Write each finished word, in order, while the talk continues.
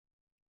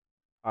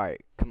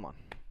Alright, come on.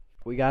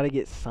 We gotta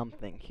get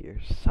something here.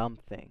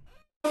 Something.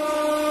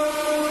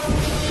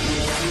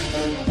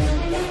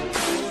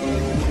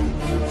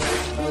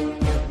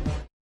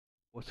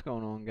 What's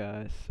going on,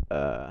 guys?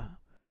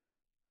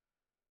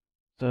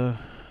 So I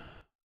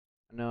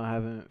know I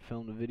haven't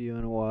filmed a video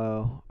in a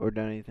while or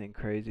done anything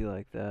crazy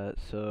like that.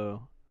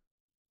 So,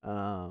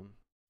 um,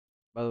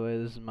 by the way,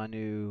 this is my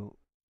new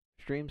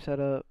stream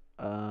setup.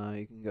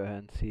 You can go ahead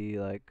and see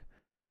like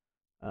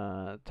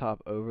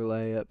top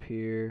overlay up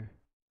here.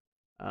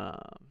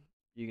 Um,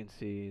 you can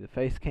see the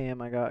face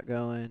cam I got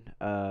going.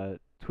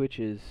 Twitch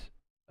is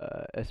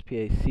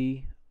SPACLOUS.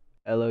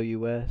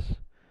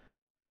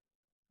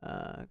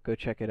 Go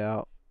check it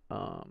out.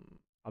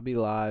 I'll be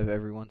live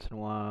every once in a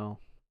while.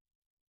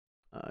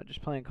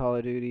 Just playing Call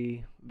of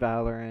Duty,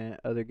 Valorant,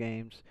 other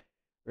games.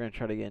 We're gonna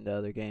try to get into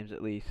other games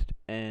at least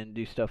and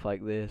do stuff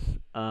like this.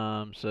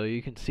 So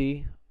you can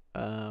see,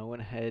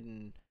 went ahead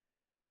and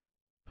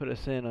put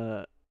us in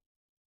a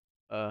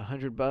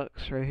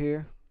 $100 right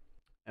here,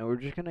 and we're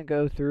just gonna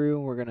go through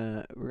and we're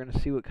gonna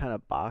see what kind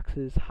of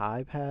boxes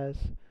Hybe has.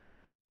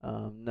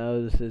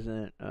 No, this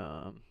isn't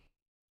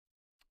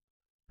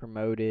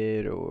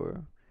promoted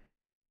or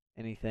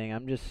anything.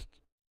 I'm just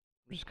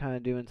kind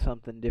of doing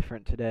something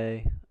different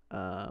today.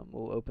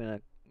 We'll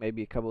open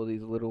maybe a couple of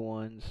these little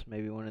ones,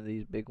 maybe one of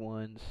these big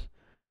ones.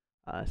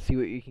 See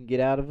what you can get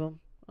out of them.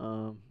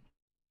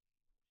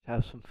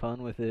 Have some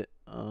fun with it.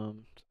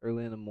 It's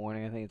early in the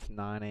morning. I think it's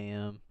 9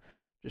 a.m.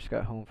 Just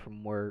got home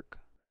from work,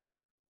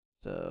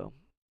 so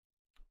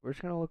we're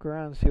just gonna look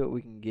around and see what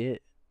we can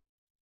get.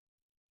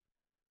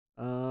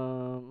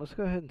 Let's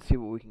go ahead and see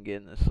what we can get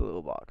in this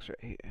little box right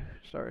here.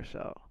 Start us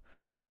out.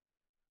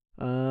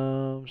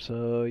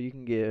 So you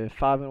can get a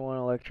 5-in-1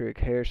 electric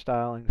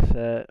hairstyling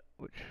set,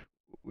 which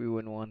we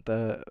wouldn't want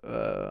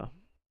that.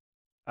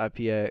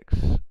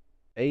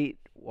 IPX8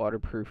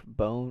 waterproof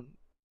bone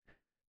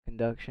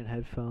conduction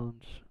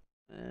headphones.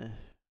 Eh.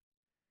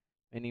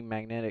 Mini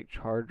magnetic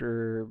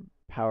charger,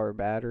 power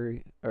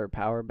battery or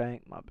power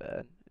bank. My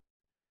bad.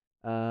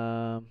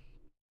 Um,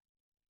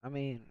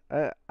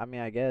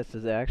 I guess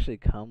does it actually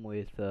come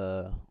with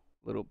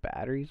little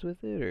batteries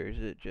with it, or is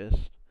it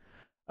just?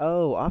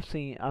 Oh, I've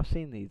seen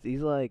these.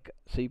 These like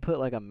so you put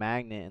like a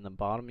magnet in the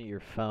bottom of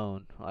your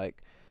phone.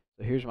 Like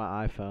so here's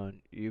my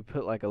iPhone. You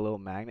put like a little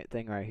magnet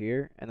thing right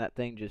here and that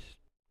thing just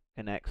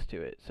connects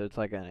to it. So it's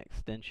like an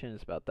extension.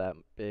 It's about that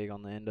big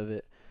on the end of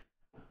it.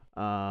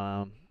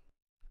 Um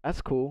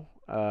that's cool.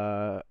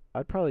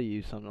 I'd probably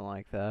use something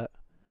like that.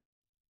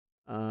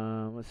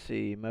 Let's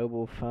see.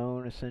 Mobile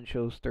phone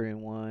essentials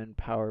 3-in-1,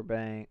 power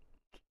bank,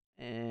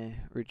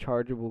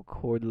 rechargeable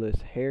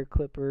cordless hair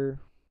clipper.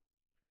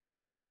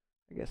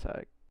 I guess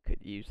I could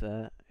use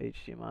that.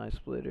 HDMI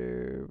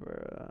splitter.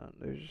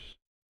 There's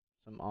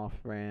some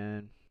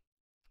off-brand.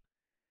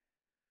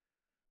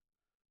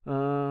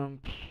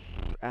 Um,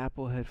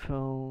 Apple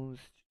headphones.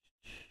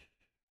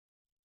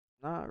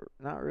 Not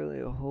really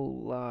a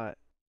whole lot.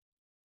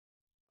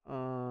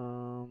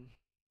 Um,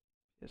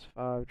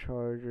 PS5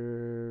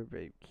 charger,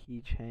 babe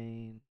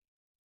keychain,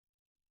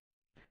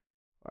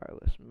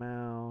 wireless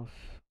mouse.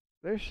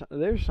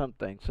 There's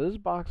something. So this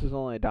box is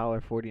only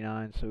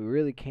 $1.49, so we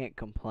really can't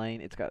complain.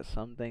 It's got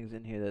some things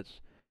in here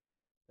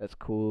that's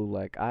cool.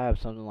 Like I have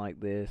something like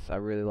this. I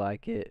really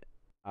like it.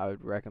 I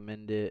would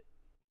recommend it.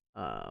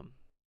 Um,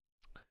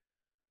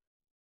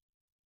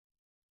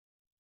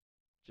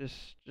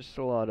 just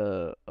a lot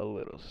of a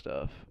little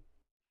stuff.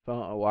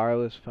 A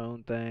wireless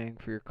phone thing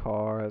for your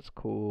car. That's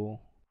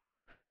cool.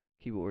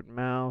 Keyboard,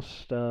 mouse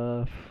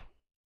stuff.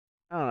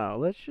 I don't know.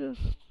 Let's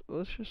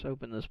just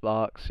open this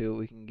box. See what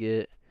we can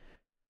get.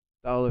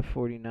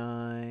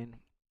 $1.49.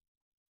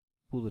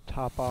 Pull the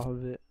top off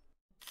of it.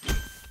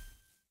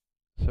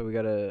 So we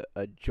got a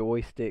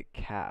joystick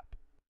cap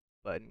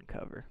button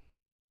cover.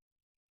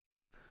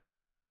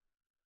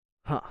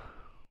 Huh.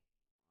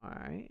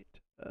 Alright.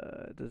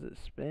 Does it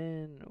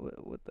spin?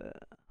 What the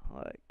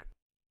like?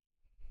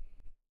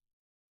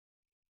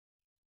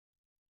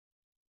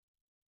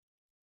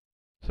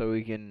 So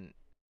we can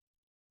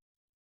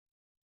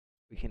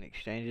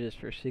exchange this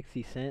for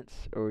 60 cents,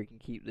 or we can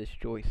keep this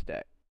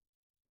joystick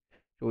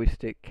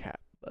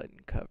cap button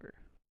cover.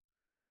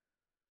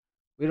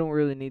 We don't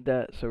really need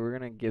that, so we're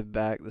gonna give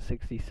back the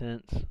 60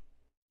 cents.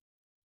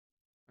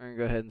 We're gonna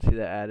go ahead and see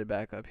that added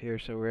back up here.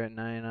 So we're at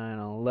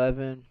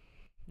 99.11.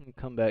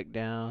 Come back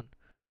down.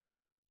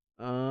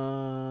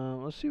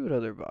 Let's see what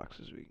other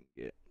boxes we can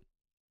get.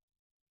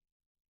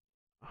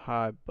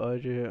 High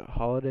budget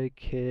holiday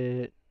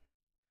kit.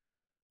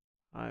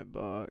 High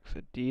box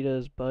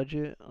Adidas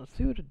budget. Let's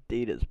see what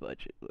Adidas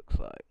budget looks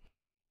like.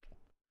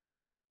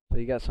 So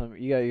you got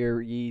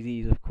your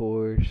Yeezys, of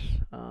course.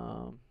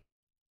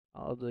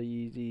 All the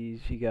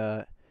Yeezys. You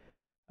got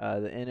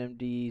the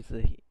NMDs,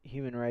 the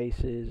human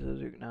races.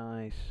 Those are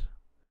nice.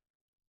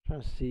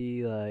 Trying to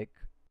see like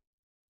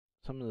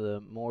some of the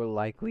more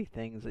likely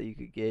things that you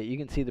could get. You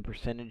can see the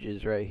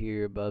percentages right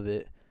here above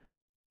it.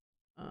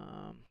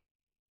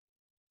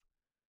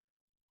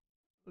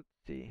 Let's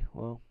see.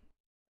 Well,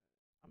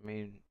 I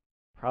mean,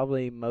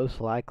 Probably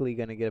most likely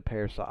gonna get a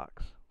pair of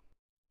socks.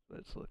 What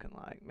it's looking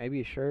like.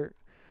 Maybe a shirt.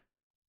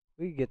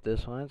 We could get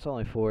this one. It's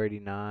only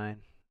 $4.89.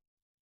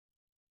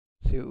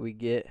 See what we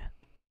get.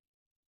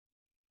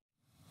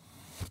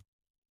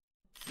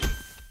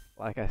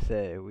 Like I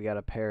said, we got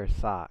a pair of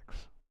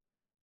socks.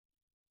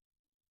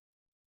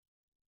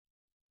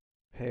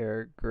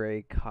 Pair of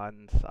gray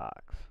cotton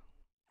socks.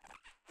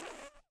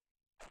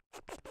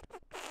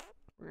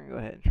 We're gonna go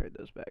ahead and trade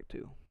those back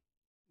too.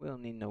 We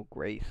don't need no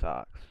gray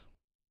socks.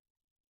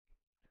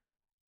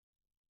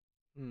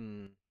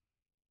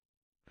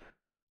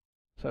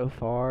 So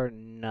far,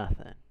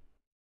 nothing.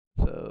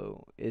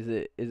 So is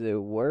it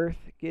worth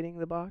getting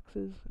the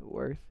boxes?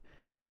 Worth?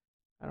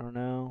 I don't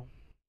know.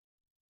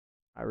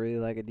 I really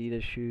like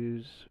Adidas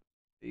shoes.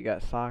 You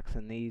got socks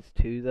in these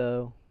too,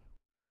 though.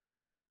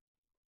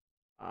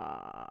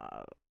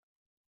 Uh,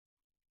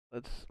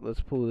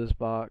 let's pull this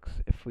box.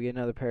 If we get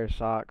another pair of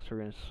socks, we're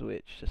gonna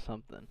switch to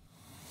something.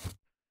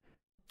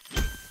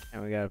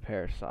 And we got a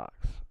pair of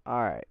socks.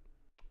 All right.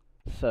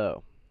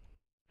 So,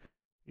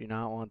 do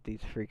not want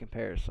these freaking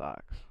pair of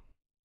socks.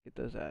 Get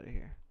those out of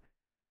here.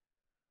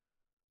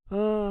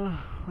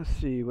 Let's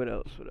see what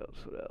else.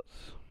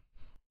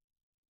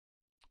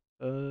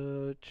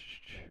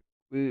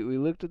 We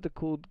looked at the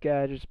cool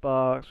gadgets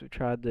box. We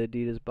tried the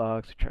Adidas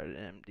box. We tried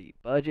an MD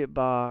budget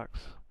box.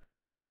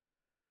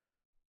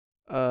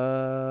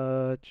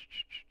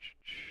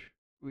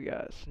 We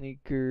got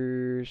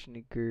sneakers.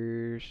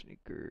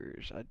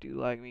 I do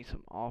like me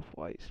some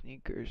off-white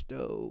sneakers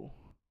though.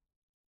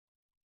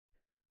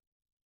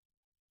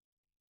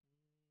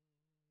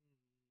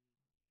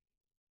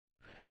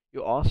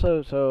 You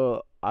also,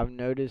 so I've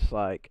noticed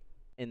like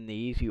in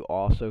these you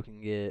also can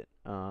get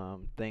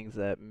things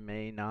that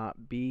may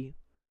not be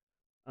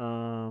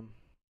um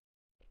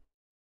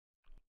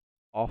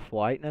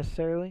off-white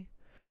necessarily.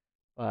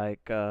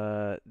 Like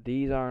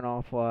these aren't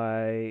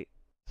off-white,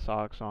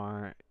 socks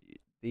aren't.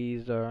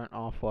 These aren't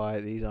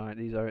off-white. These aren't.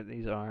 These aren't.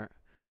 These aren't.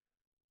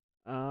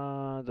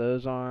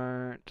 Those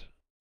aren't.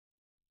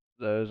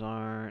 Those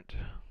aren't.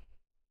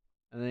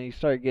 And then you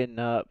start getting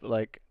up,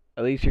 like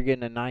at least you're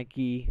getting a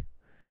Nike.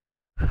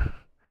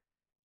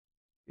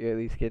 You're at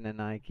least getting a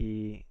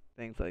Nike,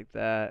 things like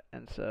that.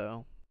 And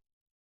so,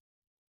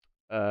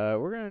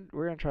 we're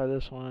gonna try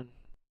this one.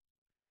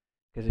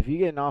 Cause if you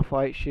get an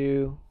off-white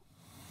shoe,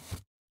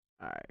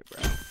 all right,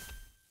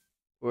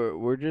 bro.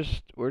 We're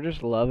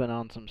just loving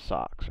on some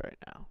socks right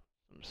now.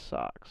 Some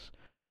socks.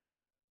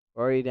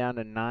 We're already down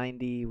to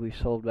 90. We've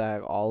sold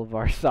back all of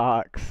our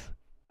socks.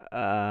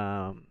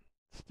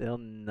 Still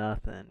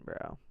nothing,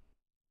 bro.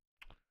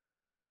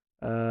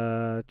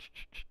 Let's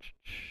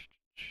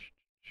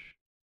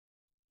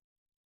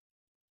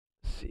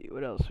see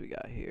what else we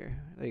got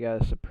here. They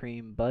got a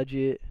Supreme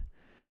budget,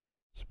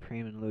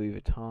 Supreme and Louis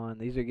Vuitton.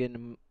 These are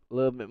getting a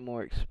little bit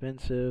more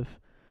expensive.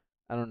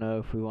 I don't know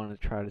if we want to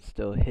try to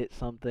still hit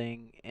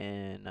something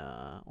in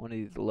one of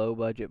these low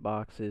budget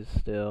boxes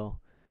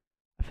still.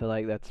 I feel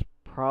like that's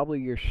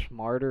probably your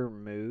smarter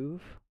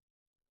move.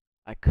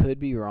 I could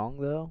be wrong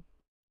though.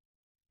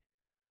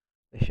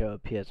 They show a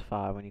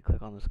PS5 when you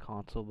click on this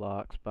console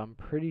box, but I'm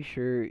pretty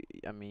sure,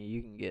 I mean,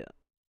 you can get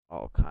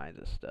all kinds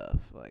of stuff.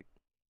 Like,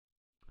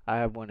 I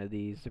have one of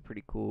these, they're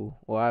pretty cool.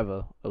 Well, I have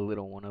a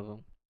little one of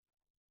them.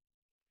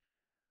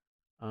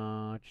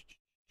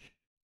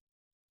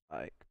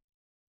 Like,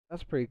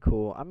 that's pretty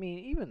cool. I mean,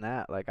 even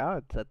that, like, I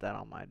would set that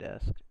on my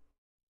desk.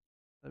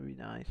 That'd be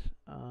nice.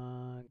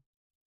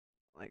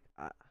 Like,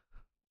 I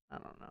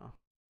don't know.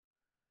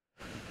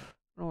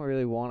 I don't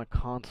really want a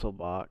console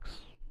box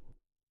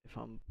if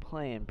I'm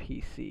playing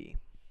PC.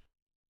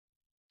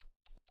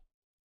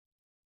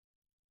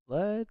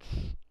 I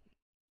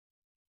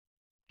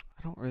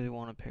don't really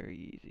want a pair of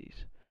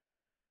Yeezys.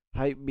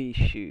 Hype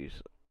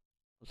shoes.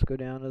 Let's go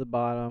down to the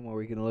bottom where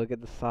we can look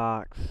at the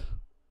socks.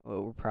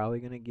 What we're probably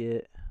gonna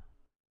get.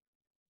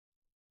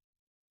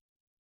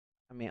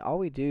 I mean, all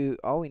we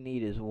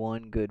need is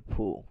one good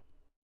pull,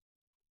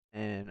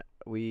 and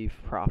we've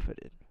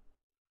profited.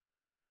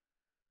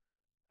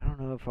 I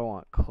don't know if I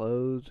want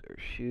clothes or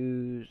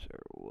shoes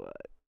or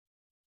what.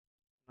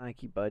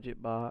 Nike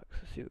budget box.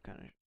 Let's see what kind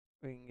of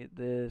we can get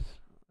this.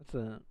 That's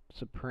a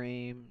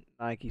Supreme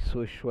Nike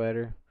swoosh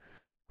sweater.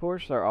 Of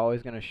course, they're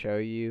always going to show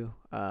you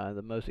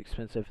the most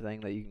expensive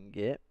thing that you can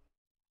get.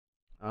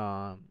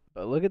 But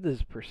look at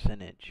this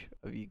percentage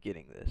of you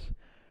getting this.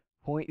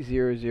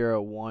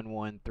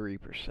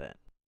 0.00113%.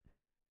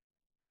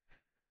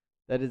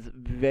 That is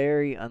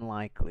very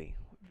unlikely.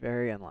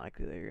 Very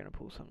unlikely that you're gonna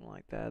pull something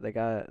like that. They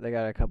got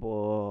a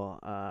couple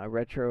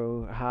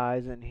retro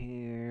highs in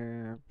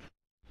here.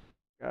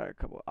 Got a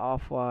couple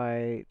off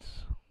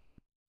whites,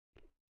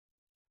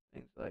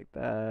 things like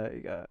that.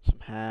 You got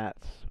some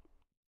hats.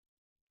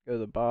 Go to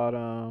the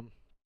bottom.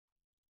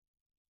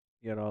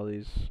 You got all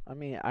these. I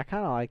mean, I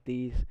kind of like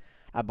these.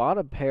 I bought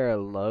a pair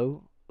of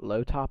low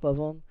top of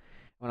them.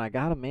 When I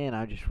got them in,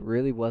 I just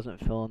really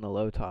wasn't feeling the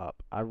low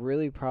top. I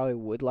really probably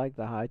would like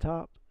the high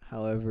top.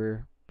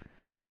 However,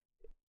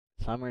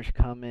 summer's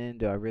coming.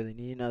 Do I really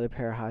need another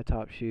pair of high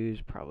top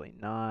shoes? Probably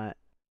not.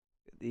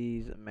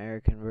 these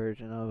American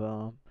version of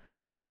them.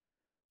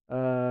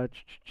 Uh,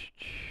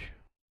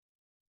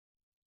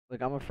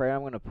 like I'm afraid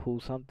I'm gonna pull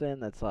something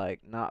that's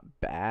like not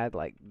bad,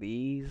 like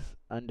these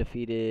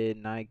undefeated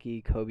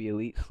Nike Kobe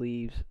Elite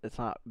sleeves. It's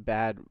not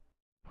bad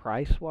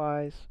price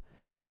wise,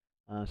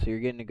 so you're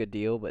getting a good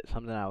deal, but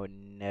something I would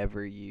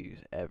never use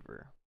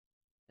ever.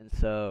 And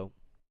so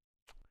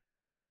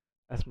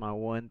that's my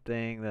one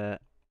thing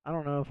that I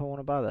don't know if I want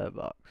to buy that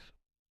box.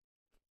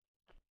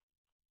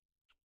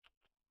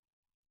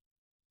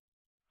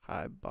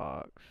 High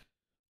box.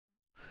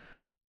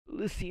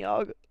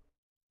 Balenciaga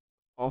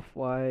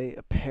off-white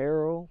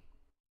apparel.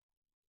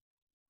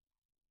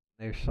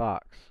 Their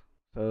socks.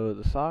 So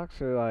the socks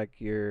are like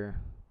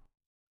your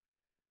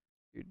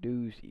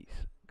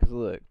doozies. Cause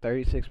look,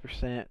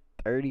 36%,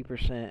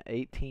 30%,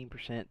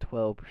 18%,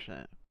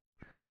 12%.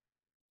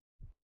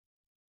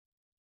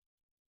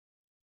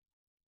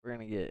 We're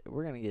gonna get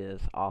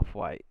this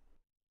off-white.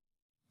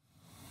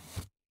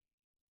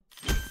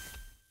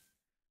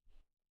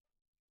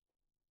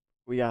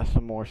 We got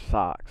some more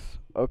socks.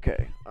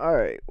 Okay. All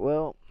right.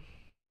 Well,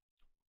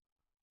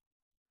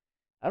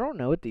 I don't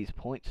know what these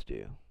points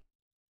do.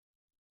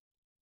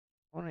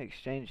 I want to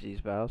exchange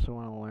these, but I also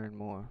want to learn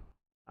more.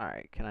 All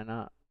right. Can I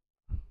not?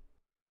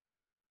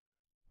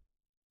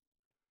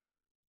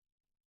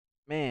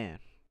 Man,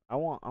 I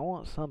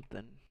want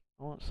something.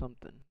 I want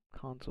something.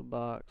 Console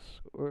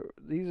box. Or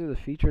these are the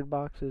featured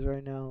boxes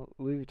right now.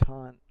 Louis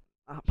Vuitton.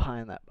 Not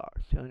buying that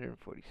box.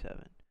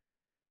 247.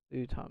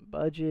 Louis Vuitton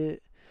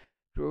budget.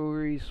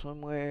 Jewelry,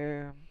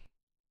 swimwear.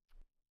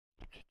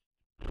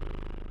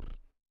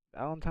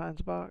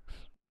 Valentine's box.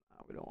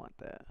 No, we don't want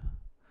that.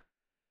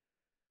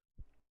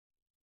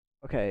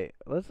 Okay,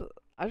 let's.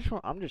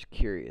 I'm just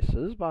curious.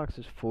 So this box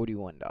is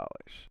 $41.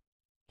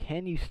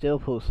 Can you still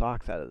pull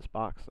socks out of this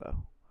box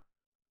though?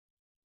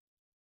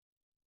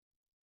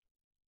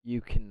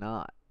 You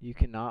cannot. You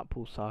cannot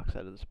pull socks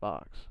out of this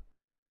box.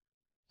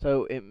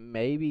 So it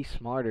may be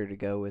smarter to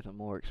go with a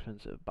more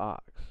expensive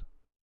box,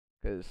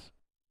 because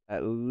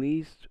at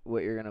least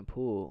what you're gonna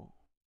pull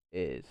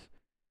is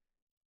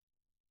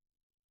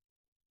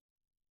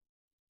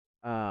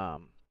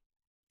um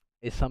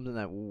is something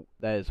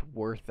that is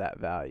worth that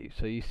value.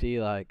 So you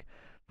see like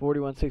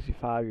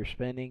 41.65 you're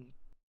spending,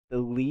 the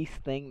least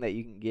thing that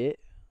you can get.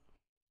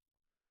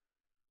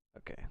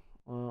 Okay.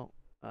 Well,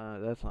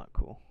 that's not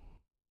cool.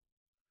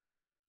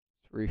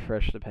 Let's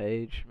refresh the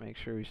page, make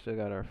sure we still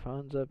got our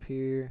funds up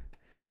here.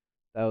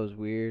 That was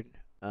weird.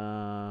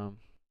 Um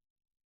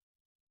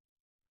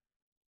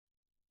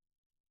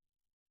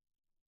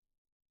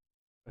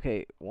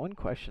okay, one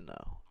question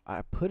though.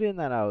 I put in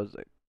that I was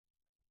like,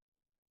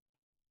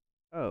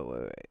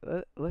 oh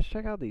wait. Let's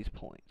check out these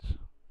points.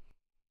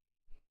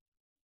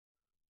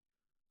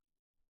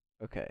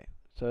 Okay.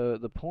 So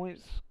the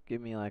points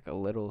give me like a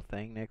little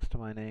thing next to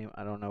my name.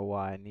 I don't know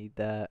why I need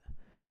that.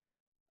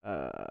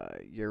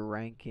 Your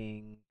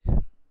ranking,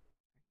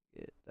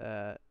 get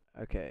that.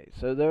 Okay,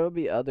 so there will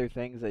be other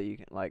things that you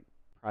can, like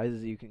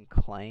prizes you can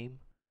claim,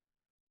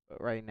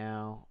 but right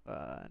now,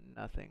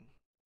 nothing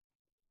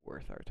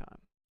worth our time.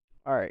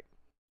 All right,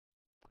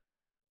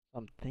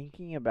 I'm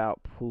thinking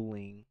about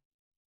pulling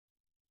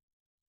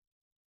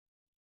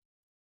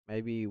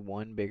maybe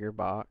one bigger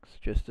box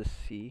just to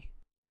see,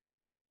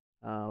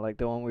 like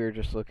the one we were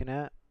just looking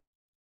at,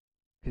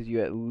 because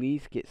you at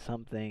least get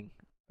something.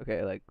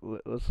 Okay, like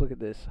let's look at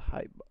this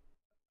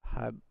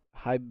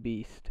high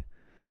beast.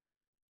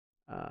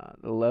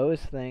 The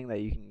lowest thing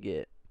that you can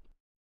get.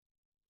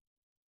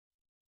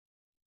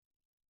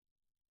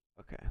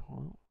 Okay,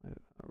 well,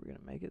 are we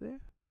gonna make it there?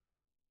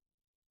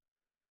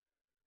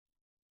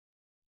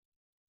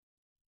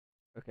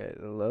 Okay,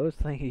 the lowest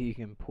thing you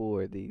can pull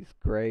are these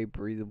gray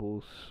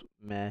breathable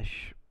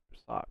mesh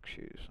sock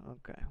shoes.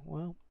 Okay,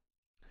 well,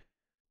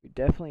 we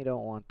definitely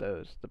don't want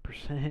those. The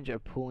percentage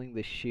of pulling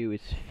the shoe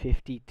is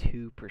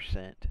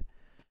 52%.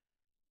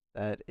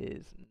 That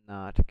is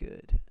not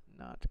good.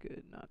 Not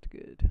good, not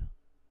good.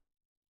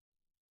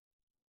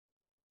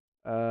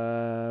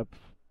 Uh,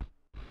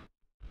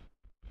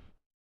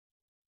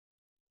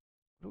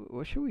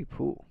 what should we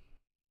pull?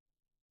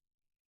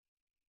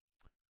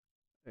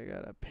 I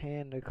got a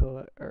panda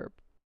color, or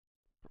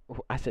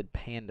I said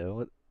panda.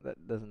 What?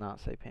 That does not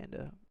say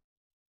panda.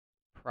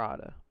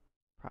 Prada.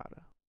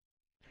 Prada.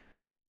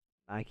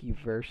 Nike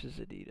versus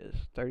Adidas.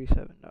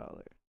 $37.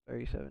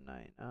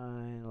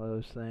 37.99.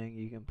 Lowest thing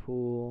you can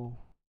pull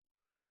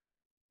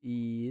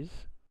is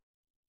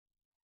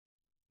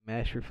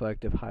mesh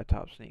reflective high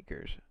top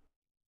sneakers.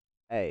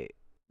 Hey,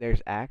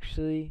 there's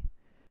actually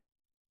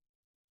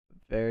a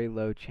very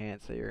low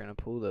chance that you're gonna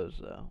pull those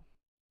though.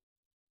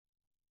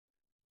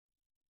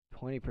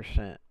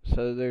 20%.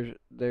 So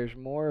there's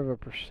more of a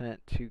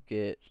percent to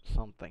get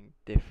something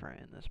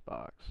different in this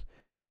box.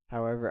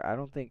 However, I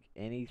don't think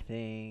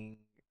anything.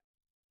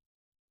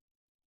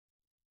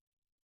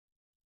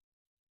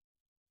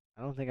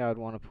 I don't think I would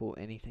want to pull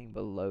anything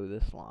below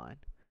this line.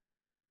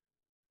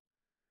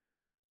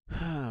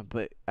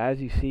 But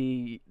as you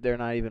see, they're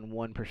not even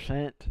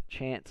 1%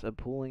 chance of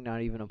pulling,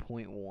 not even a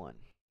 .1.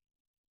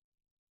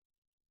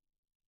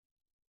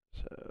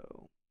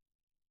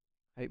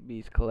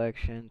 Hypebeast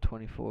collection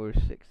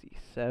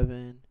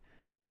 2467.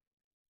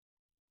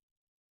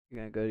 You're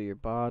gonna go to your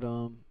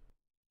bottom.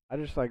 I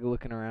just like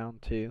looking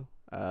around too,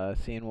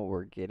 seeing what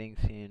we're getting,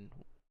 seeing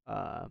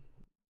uh,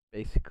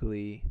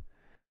 basically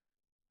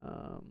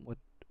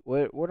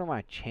what are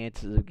my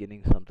chances of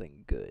getting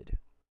something good.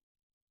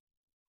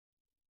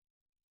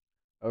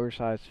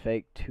 Oversized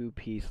fake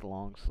two-piece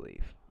long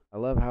sleeve. I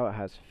love how it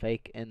has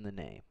fake in the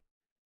name.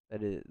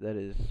 That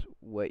is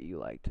what you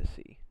like to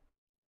see.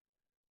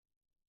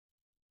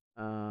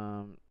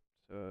 Um,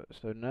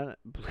 so none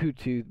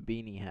Bluetooth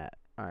beanie hat.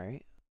 All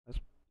right, that's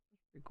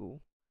pretty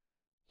cool.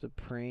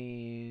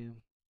 Supreme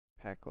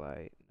pack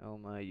light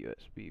Noma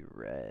USB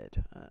red.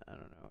 I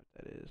don't know what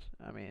that is.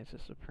 I mean, it's a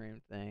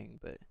Supreme thing,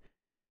 but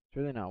it's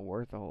really not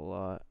worth a whole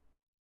lot.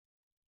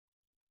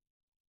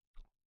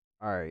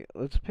 All right,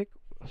 let's pick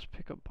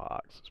a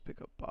box. Let's pick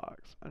a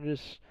box. I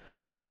just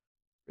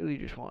really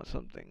just want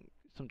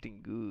something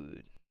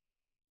good.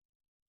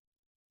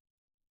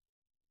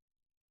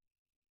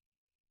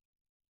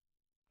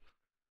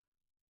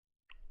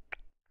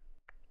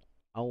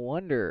 I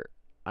wonder.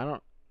 I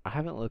don't. I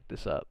haven't looked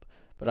this up,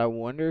 but I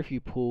wonder if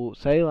you pull,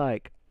 say,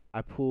 like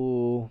I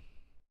pull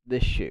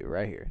this shoe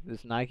right here,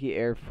 this Nike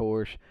Air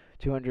Force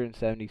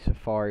 270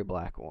 Safari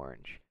Black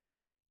Orange,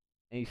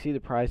 and you see the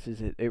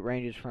prices. It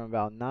ranges from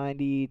about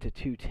 90 to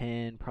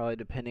 210, probably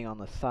depending on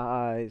the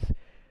size,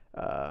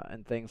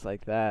 and things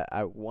like that.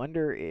 I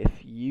wonder if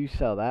you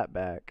sell that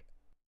back,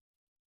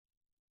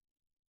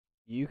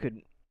 you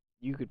could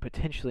you could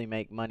potentially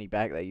make money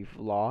back that you've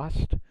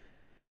lost.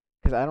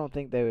 Because I don't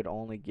think they would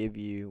only give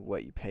you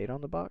what you paid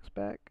on the box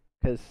back.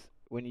 Because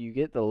when you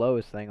get the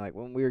lowest thing, like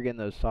when we were getting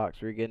those socks,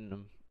 we were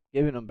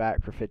giving them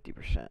back for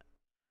 50%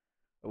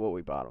 of what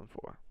we bought them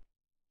for.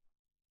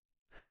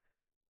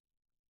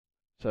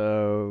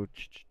 So,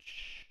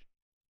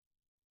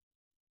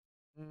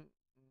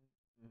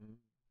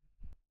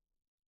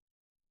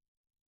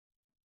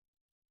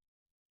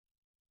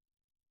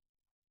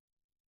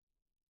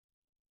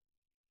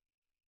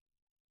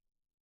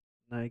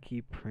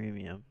 Nike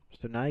Premium.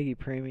 So Nike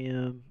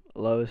Premium,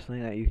 lowest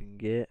thing that you can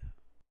get.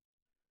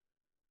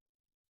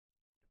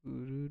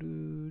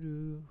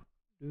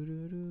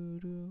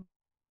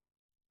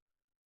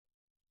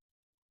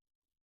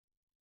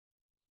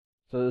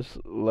 So this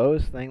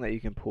lowest thing that you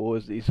can pull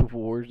is these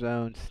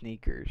Warzone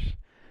sneakers.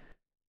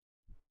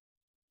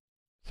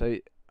 So,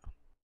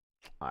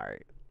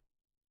 alright,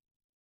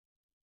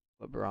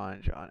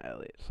 LeBron John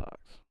Elliott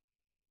socks.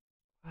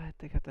 What?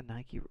 They got the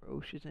Nike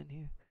Roches in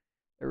here?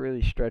 They're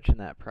really stretching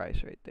that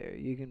price right there.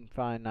 You can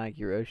find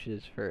Nike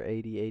Roches for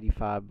 80,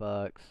 85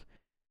 bucks.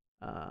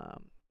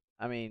 Um,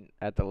 I mean,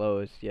 at the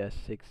lowest, yes,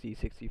 60,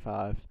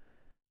 65,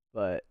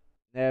 but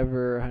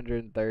never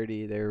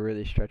 130. They're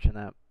really stretching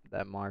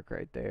that mark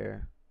right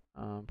there.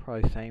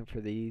 Probably same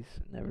for these.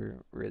 Never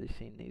really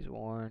seen these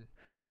worn.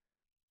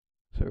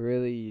 So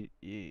really,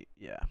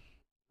 yeah.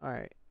 All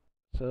right.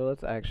 So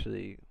let's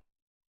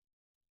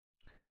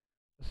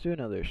do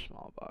another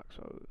small box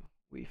so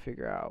we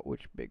figure out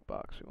which big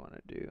box we want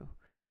to do.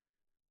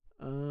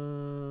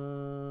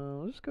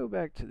 Let's go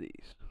back to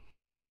these.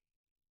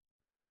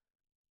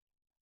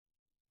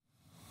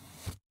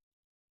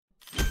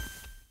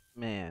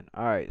 Man,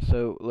 all right.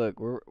 So look,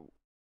 we're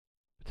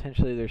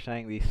potentially they're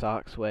saying these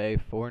socks weigh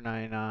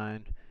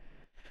 $4.99.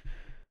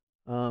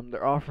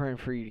 They're offering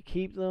for you to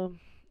keep them,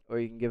 or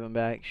you can give them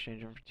back,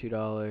 exchange them for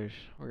 $2.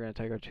 We're gonna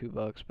take our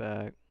 $2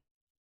 back.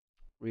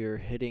 We are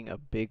hitting a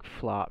big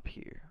flop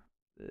here.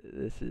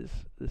 This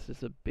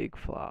is a big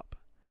flop.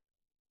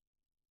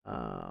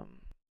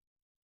 Um,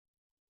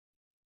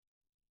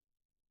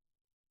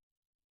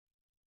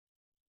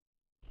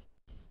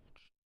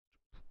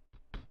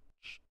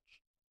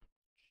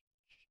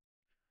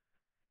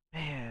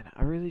 Man,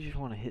 I really just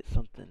want to hit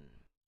something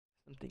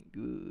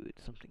good,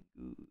 something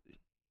good.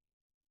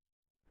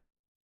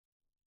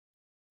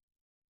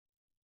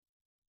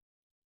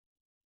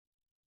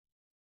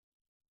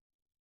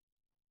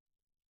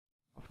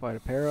 Off-white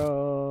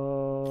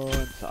apparel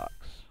and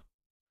socks.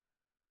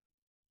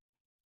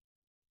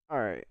 All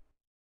right,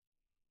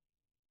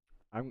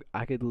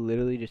 I could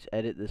literally just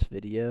edit this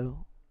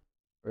video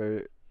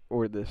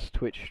or this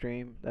Twitch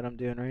stream that I'm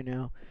doing right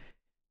now,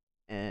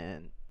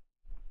 and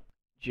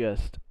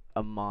just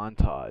a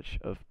montage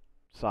of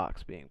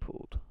socks being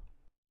pulled,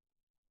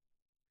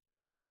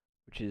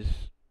 which is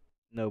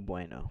no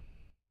bueno.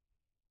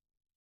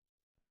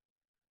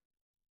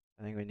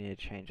 I think we need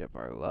to change up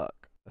our luck.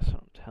 That's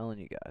what I'm telling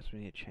you guys. We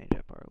need to change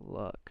up our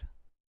luck.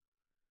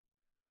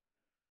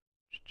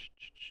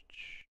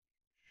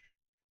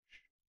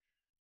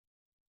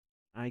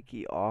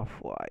 Nike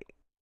Off-White.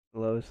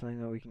 Lowest thing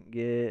that we can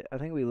get. I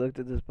think we looked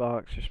at this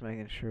box just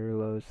making sure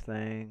lowest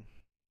thing.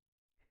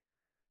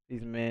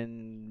 These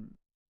men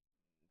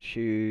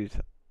shoes,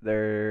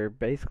 they're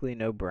basically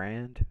no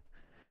brand.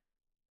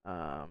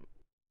 Um,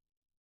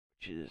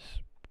 which is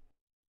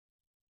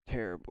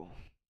terrible.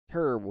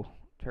 Terrible.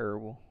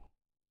 Terrible.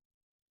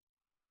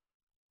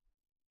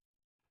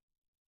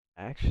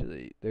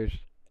 Actually, there's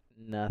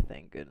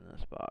nothing good in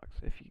this box.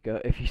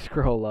 If you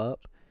scroll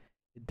up,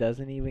 It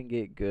doesn't even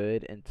get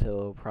good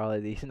until probably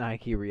these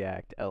Nike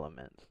React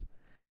Elements.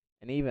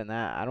 And even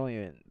that, I don't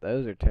even.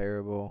 Those are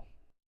terrible.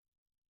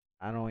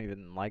 I don't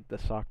even like the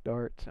sock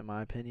darts in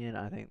my opinion.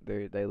 I think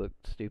they look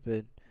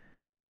stupid.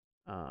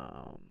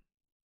 Um,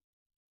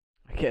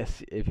 I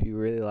guess if you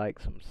really like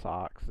some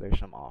socks, there's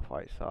some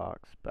off-white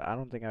socks, but I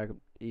don't think I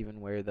could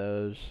even wear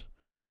those.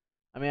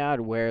 I mean, I'd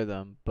wear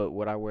them, but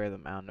would I wear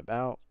them out and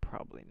about?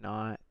 Probably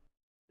not.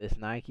 This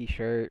Nike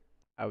shirt,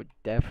 I would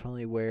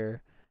definitely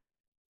wear,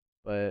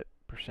 but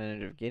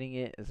percentage of getting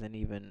it isn't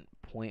even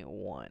point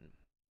 0.1.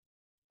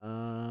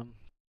 Um,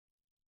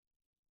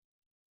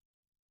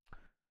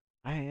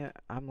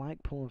 I'm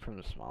like pulling from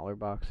the smaller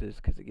boxes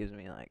because it gives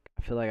me like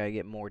I feel like I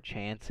get more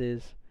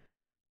chances.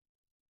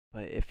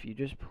 But if you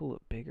just pull a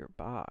bigger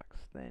box,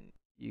 then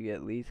you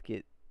at least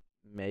get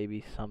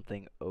maybe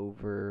something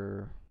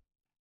over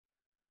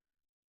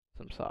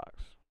some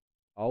socks.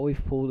 All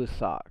we've pulled is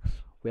socks.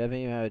 We haven't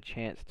even had a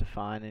chance to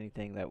find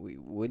anything that we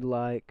would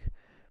like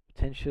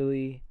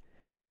potentially.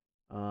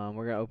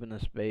 We're gonna open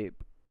this bait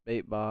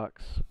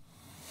box.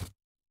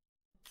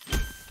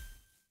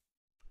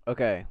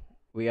 Okay,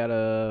 we got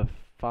a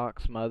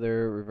fox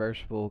mother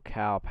reversible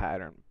cow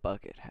pattern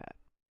bucket hat.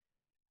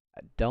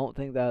 I don't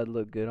think that would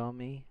look good on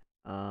me.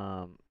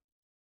 Um,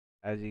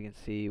 as you can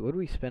see, what do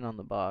we spend on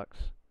the box?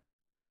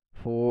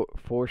 For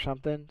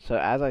something. So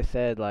as I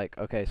said, like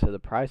okay, so the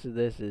price of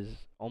this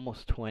is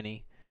almost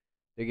 20.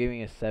 They're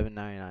giving us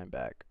 7.99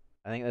 back.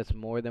 I think that's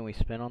more than we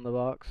spent on the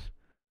box.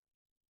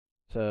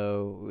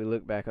 So we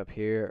look back up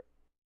here,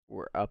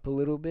 we're up a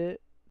little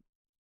bit.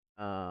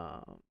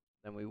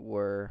 Than we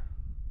were.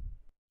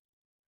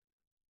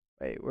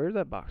 Wait, where did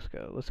that box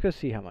go? Let's go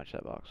see how much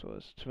that box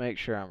was to make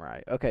sure I'm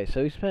right. Okay,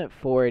 so we spent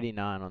 4.89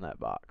 on that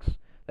box.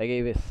 They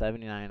gave us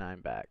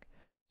 7.99 back.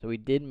 So we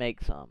did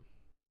make some.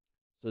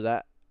 So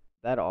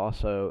that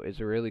also is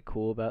really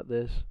cool about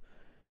this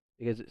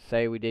because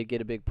say we did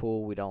get a big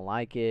pool, we don't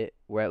like it,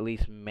 we're at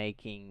least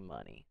making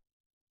money.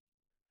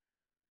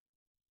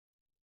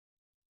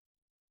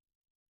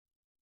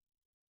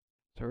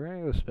 So we're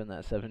gonna go spend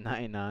that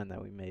 7.99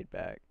 that we made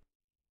back.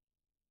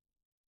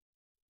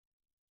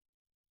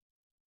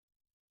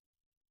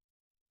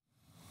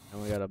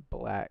 And we got a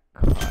black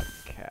cotton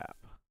cap.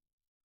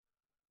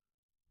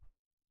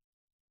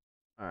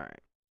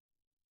 Alright.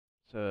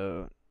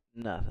 So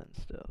nothing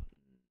still.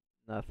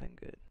 Nothing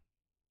good.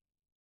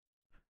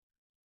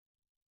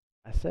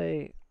 I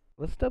say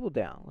let's double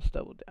down. Let's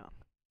double down.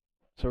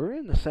 So we're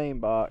in the same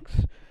box.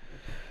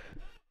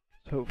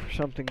 Let's hope for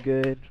something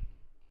good.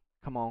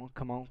 Come on,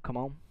 come on, come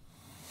on.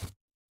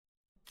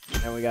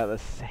 And we got the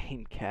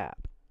same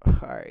cap.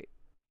 Alright.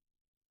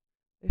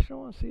 They just don't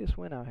want to see us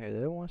win out here. They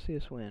don't want to see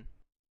us win.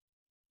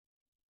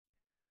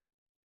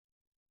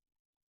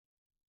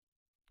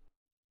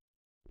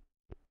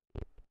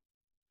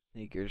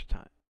 Sneakers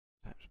times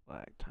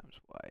black times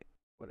white.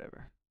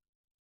 Whatever.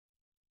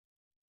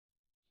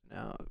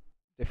 Now,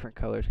 different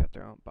colors got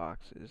their own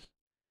boxes.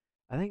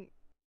 I think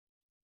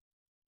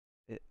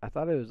I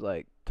thought it was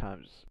like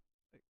times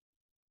like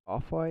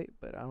off white,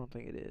 but I don't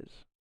think it is.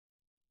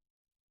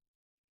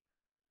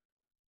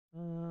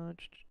 Uh,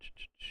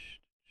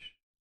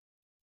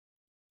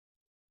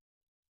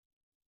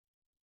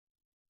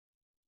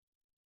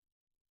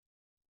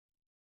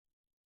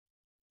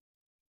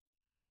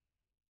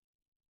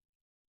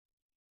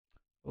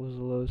 what was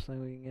the lowest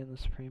thing we can get in the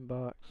Supreme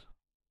box?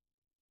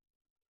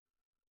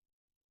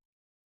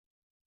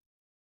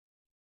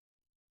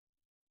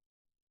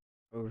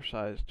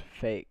 Oversized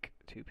fake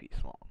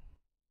 2-piece long.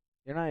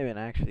 You're not even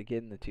actually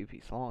getting the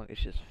 2-piece long,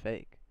 it's just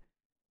fake.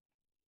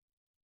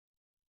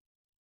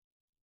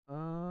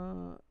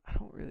 I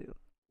don't really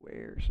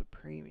wear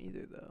Supreme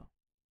either though.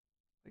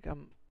 Like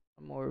I'm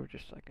more of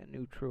just like a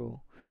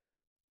neutral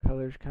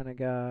colors kind of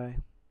guy.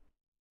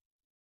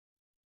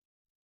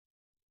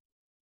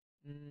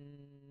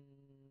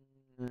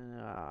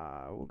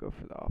 We'll go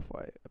for the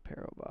off-white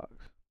apparel box.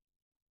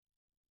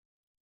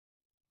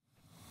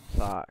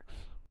 Socks.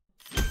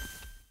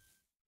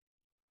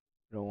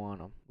 We don't want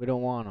them. We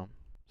don't want them.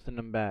 Send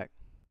them back.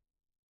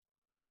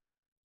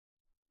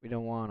 We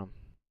don't want them.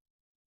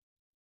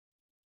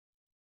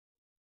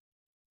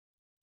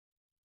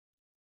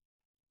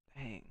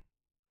 Dang.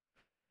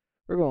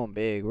 We're going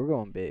big. We're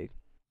going big.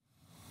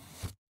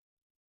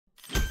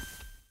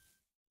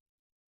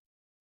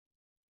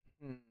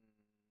 Hmm.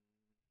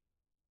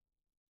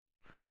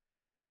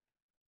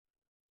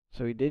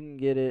 So we didn't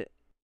get it.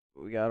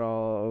 We got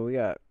all. We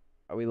got.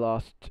 We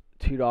lost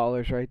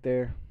 $2 right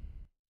there.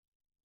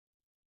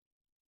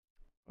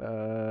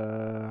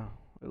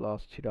 We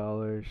lost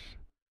 $2.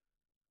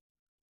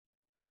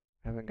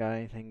 Haven't got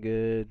anything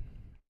good.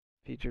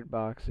 Featured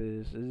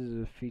boxes. This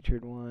is the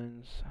featured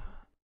ones.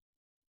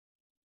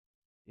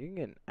 You can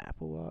get an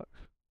Apple box.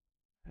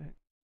 Heck.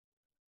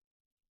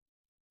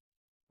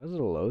 What's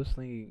the lowest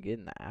thing you can get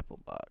in the Apple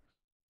box?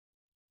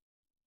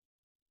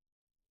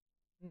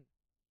 Hmm.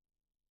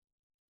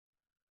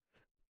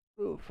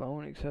 Ooh,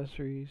 phone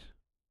accessories.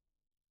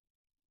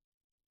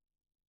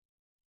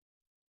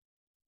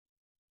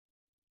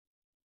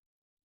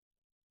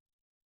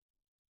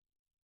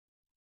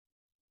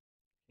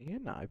 You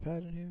get an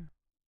iPad in here?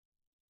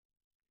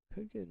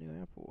 Could get a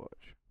new Apple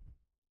Watch.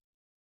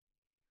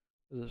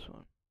 What's this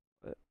one?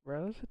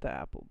 Bro, let's hit the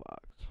Apple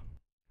box.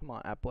 Come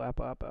on, Apple,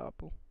 Apple, Apple,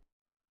 Apple.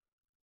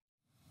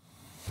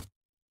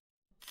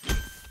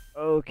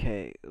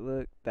 Okay,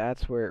 look,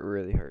 that's where it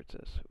really hurts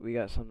us. We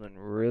got something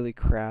really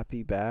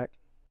crappy back.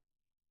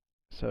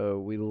 So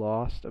we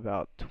lost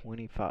about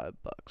 25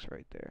 bucks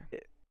right there.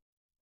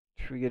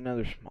 Should we get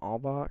another small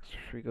box or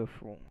should we go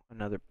for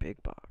another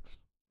big box?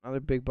 Another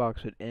big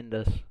box would end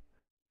us.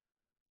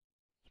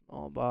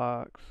 Small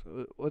box.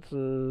 Let's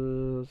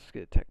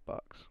get a tech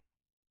box.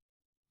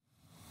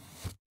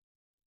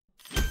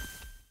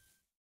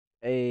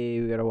 Hey,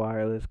 we got a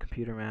wireless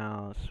computer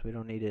mouse. We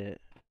don't need it.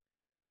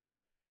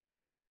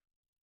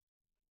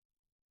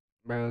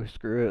 Bro,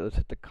 screw it. Let's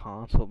hit the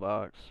console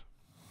box.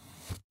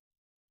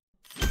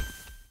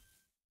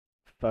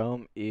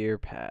 Foam ear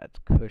pads,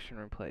 cushion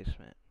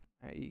replacement.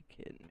 Are you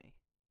kidding me?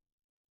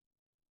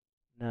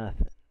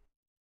 Nothing.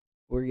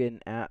 We're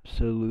getting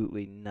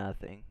absolutely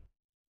nothing.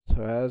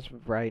 So as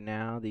of right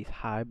now, these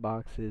high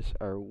boxes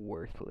are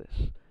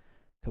worthless.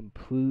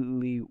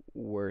 Completely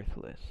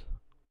worthless.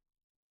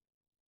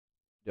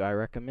 Do I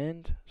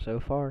recommend so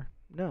far?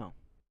 No.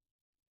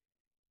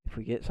 If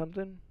we get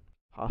something,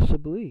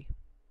 possibly.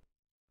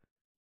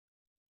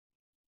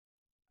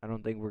 I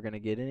don't think we're gonna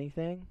get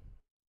anything.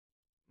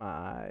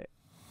 I'm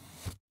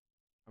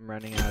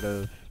running out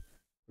of.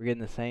 We're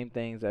getting the same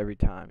things every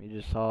time. You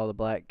just saw the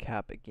black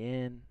cap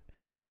again.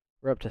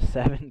 We're up to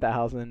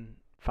 7,000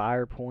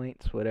 fire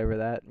points, whatever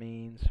that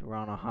means. We're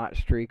on a hot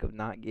streak of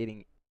not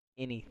getting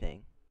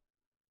anything.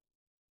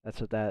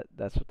 That's what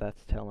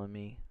that's telling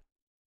me.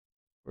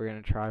 We're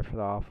gonna try for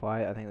the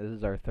off-white. I think this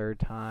is our third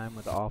time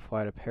with the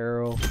off-white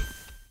apparel.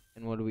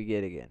 And what do we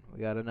get again? We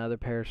got another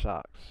pair of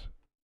socks.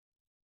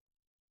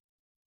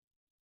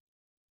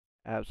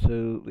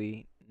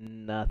 Absolutely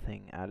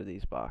nothing out of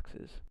these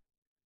boxes.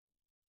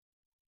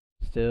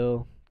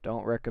 Still,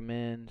 don't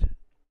recommend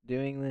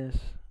doing this.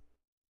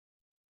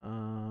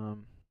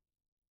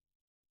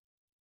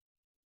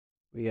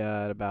 We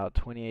got about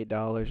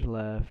 $28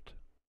 left.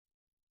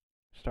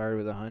 Started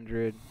with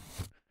 100.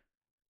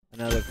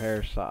 Another pair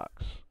of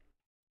socks.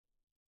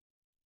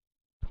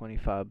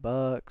 25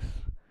 bucks.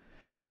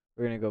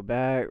 We're gonna go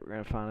back. We're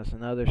gonna find us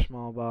another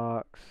small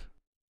box.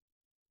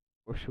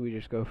 Or should we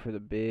just go for the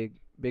big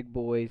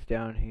boys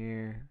down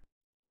here?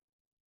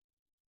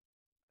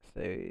 I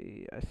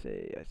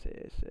say.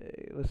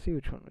 Let's see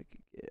which one we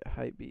could get.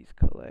 Hybe's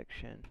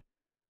collection.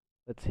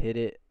 Let's hit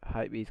it.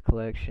 Hybe's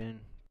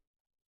collection.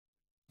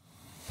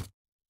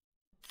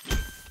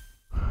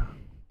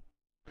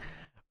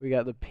 We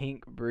got the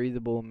pink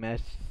breathable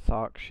mesh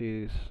sock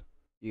shoes.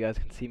 You guys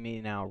can see me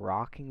now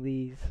rocking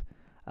these.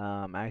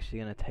 I'm actually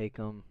gonna take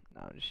them.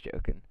 No, I'm just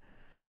joking.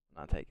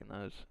 I'm not taking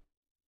those.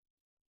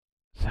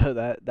 So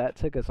that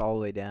took us all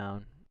the way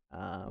down.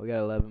 We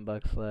got 11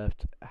 bucks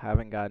left.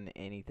 Haven't gotten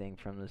anything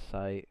from this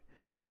site.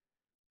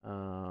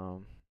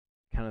 Kind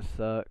of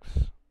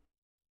sucks.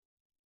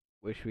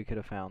 Wish we could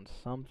have found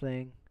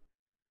something.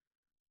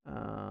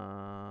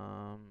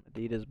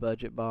 Adidas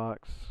budget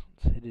box.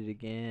 Let's hit it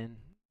again.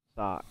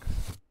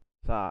 Socks.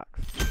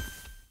 Socks.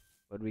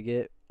 What'd we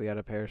get? We got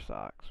a pair of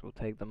socks. We'll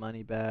take the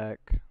money back.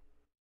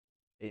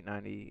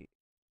 890,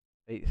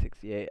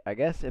 868. I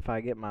guess if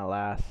I get my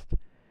last,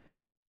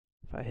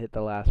 if I hit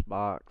the last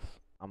box,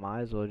 I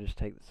might as well just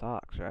take the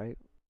socks, right?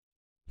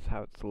 That's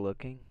how it's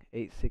looking.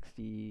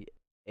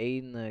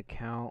 868 in the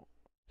account.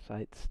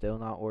 Site's still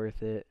not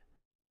worth it.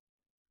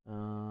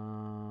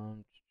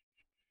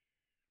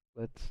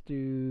 Let's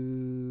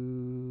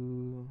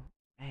do.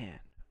 Man,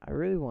 I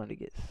really wanted to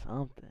get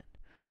something.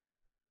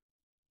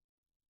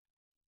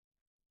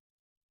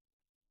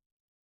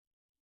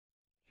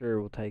 Sure,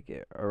 we'll take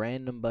it. A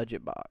random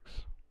budget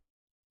box.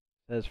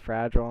 Says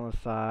fragile on the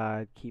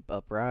side. Keep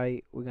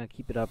upright. We're gonna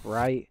keep it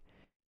upright,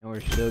 and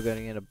we're still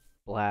gonna get a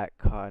black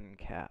cotton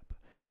cap.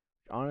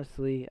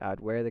 Honestly, I'd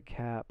wear the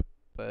cap,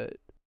 but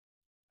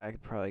I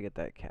could probably get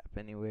that cap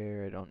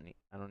anywhere. I don't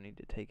need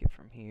to take it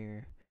from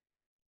here.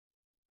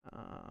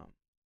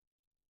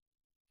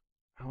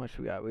 How much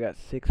we got? We got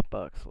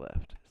 $6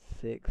 left.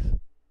 $6.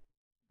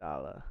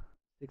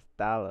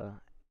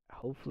 $6.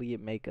 Hopefully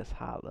it make us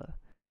holla.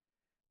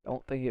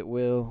 Don't think it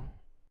will.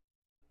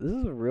 This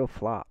is a real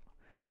flop.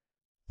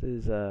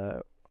 This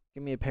is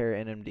give me a pair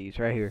of NMDs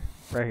right here.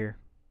 Right here.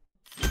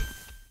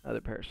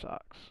 Another pair of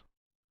socks.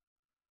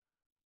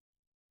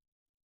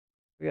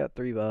 We got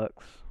 $3.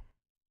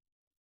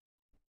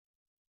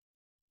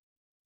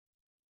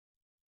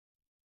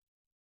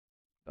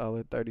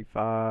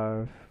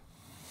 $1.35.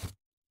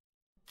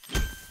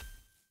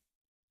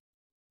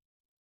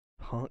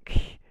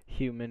 Punk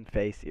human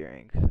face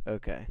earrings.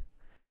 Okay.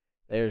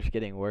 They're just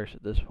getting worse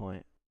at this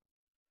point.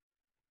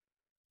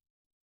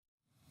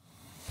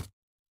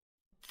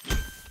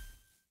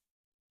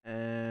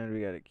 And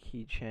we got a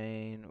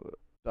keychain.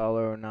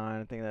 $1.09.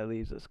 I think that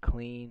leaves us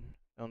clean.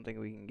 Don't think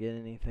we can get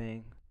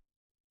anything.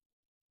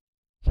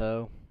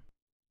 So,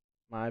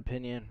 my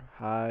opinion,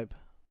 Hybe,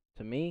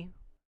 to me,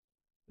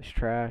 is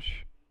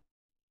trash.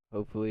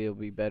 Hopefully it'll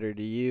be better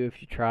to you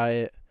if you try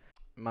it.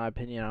 In my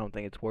opinion, I don't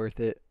think it's worth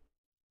it.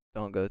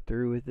 Don't go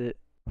through with it.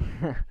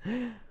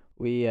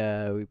 We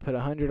put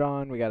 100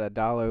 on. We got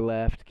 $1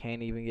 left.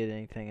 Can't even get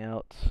anything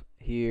else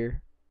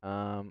here.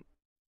 Um,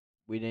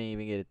 we didn't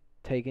even get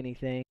to take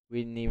anything. We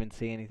didn't even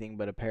see anything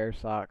but a pair of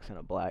socks and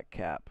a black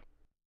cap.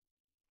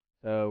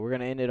 So we're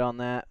gonna end it on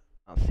that.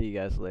 I'll see you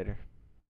guys later.